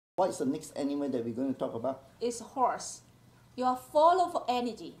What is the next animal that we're going to talk about? It's horse. You are full of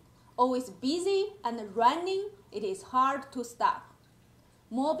energy, always busy and running. It is hard to stop.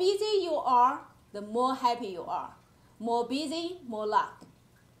 More busy you are, the more happy you are. More busy, more luck.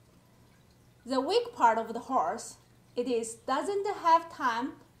 The weak part of the horse, it doesn't have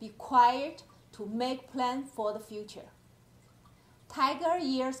time, be quiet to make plan for the future. Tiger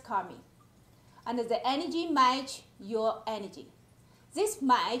years coming, and the energy match your energy. This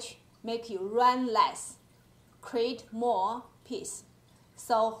match make you run less, create more peace.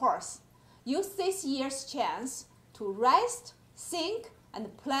 So horse, use this year's chance to rest, think,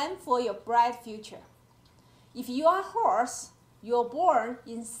 and plan for your bright future. If you are horse, you're born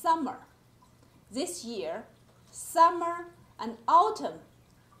in summer. This year, summer and autumn,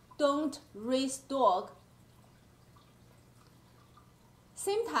 don't raise dog.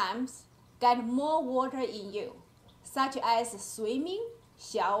 Sometimes get more water in you, such as swimming,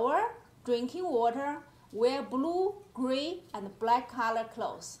 shower, drinking water, wear blue, gray, and black color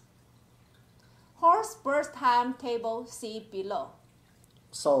clothes. Horse birth timetable see below.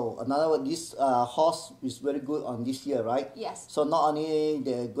 So another one, this horse is very good on this year, right? Yes. So not only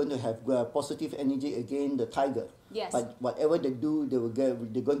they're going to have positive energy against the tiger, yes, but whatever they do,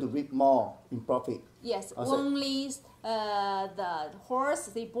 they're going to reap more in profit. Yes. Only the horse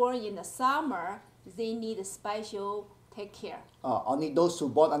they born in the summer, they need special take care. Only those who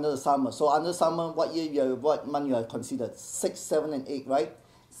born under the summer. So under summer, what month you are considered? 6, 7, and 8, right?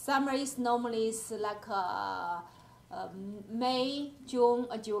 Summer is normally like May, June,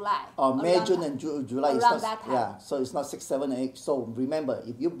 or July. May, June, and July. Around that time. Yeah, so it's not 6, 7, and 8. So remember,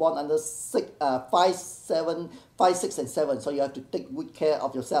 if you born under 5, 6, and 7, so you have to take good care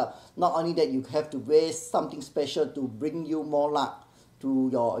of yourself. Not only that, you have to wear something special to bring you more luck,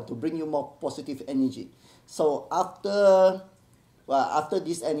 to bring you more positive energy. So after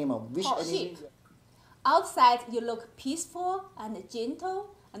this animal, which animal? Sheep. Outside, you look peaceful and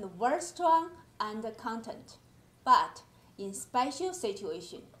gentle and very strong and content. But in special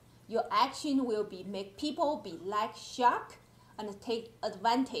situation, your action will make people be like shark and take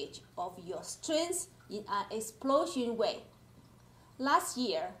advantage of your strengths in an explosion way. Last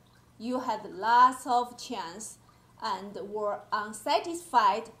year, you had lots of chance and were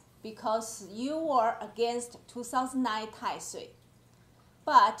unsatisfied because you were against 2009 Tai Sui.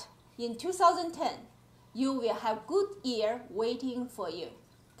 But in 2010, you will have good year waiting for you.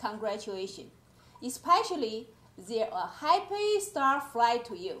 Congratulations. Especially, there a happy star fly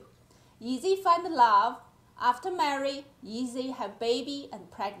to you. Easy find love. After marry, easy have baby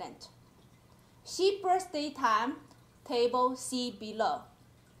and pregnant. Sheep birthday time, table see below.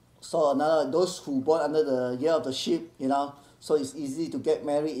 So those who born under the year of the sheep, so it's easy to get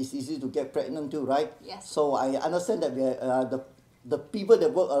married, it's easy to get pregnant too, right? Yes. So I understand that the people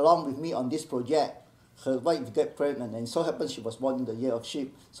that work along with me on this project, her wife get pregnant, and so happens she was born in the year of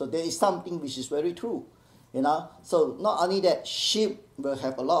sheep. So there is something which is very true, So not only that, sheep will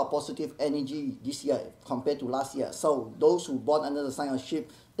have a lot of positive energy this year compared to last year. So those who born under the sign of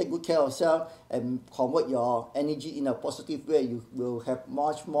sheep, take good care of yourself and convert your energy in a positive way. You will have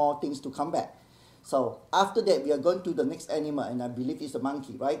much more things to come back. So after that, we are going to the next animal, and I believe it's the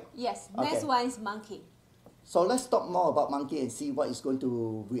monkey, right? Yes, next one is monkey. So let's talk more about monkey and see what is going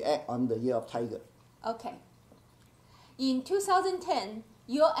to react on the year of tiger. Okay. In 2010,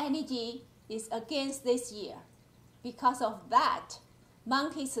 your energy is against this year. Because of that,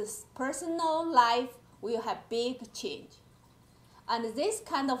 monkey's personal life will have big change. And this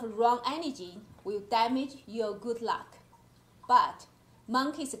kind of wrong energy will damage your good luck. But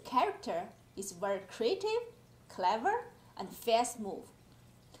monkey's character is very creative, clever, and fast move.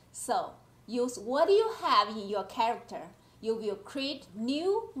 So use what you have in your character. You will create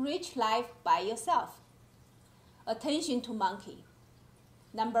new, rich life by yourself. Attention to monkey.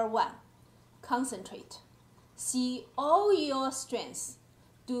 Number 1, concentrate. See all your strengths.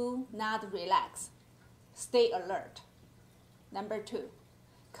 Do not relax. Stay alert. Number 2,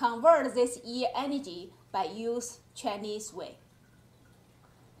 convert this year energy by use Chinese way.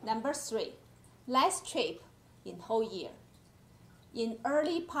 Number 3, less trip in whole year. In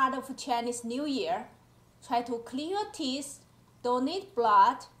early part of Chinese New Year, try to clean your teeth, donate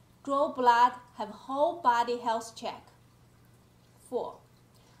blood, draw blood, have whole body health check. 4,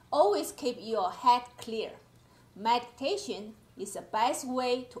 always keep your head clear. Meditation is the best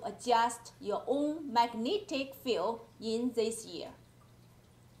way to adjust your own magnetic field in this year.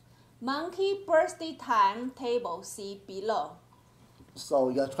 Monkey birthday timetable see below. So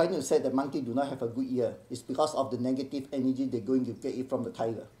you're trying to say that monkey do not have a good year. It's because of the negative energy they're going to get it from the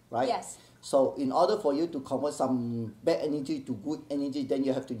tiger, right? Yes. So in order for you to convert some bad energy to good energy, then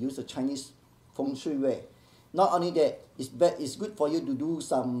you have to use the Chinese Feng Shui way. Not only that, it's good for you to do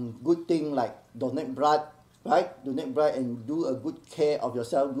some good thing like donate blood, right? Donate blood and do a good care of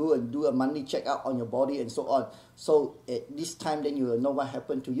yourself, go and do a monthly checkup on your body and so on. So at this time, then you will know what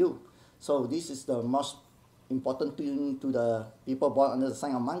happened to you. So this is the most important thing to the people born under the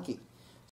sign of monkey.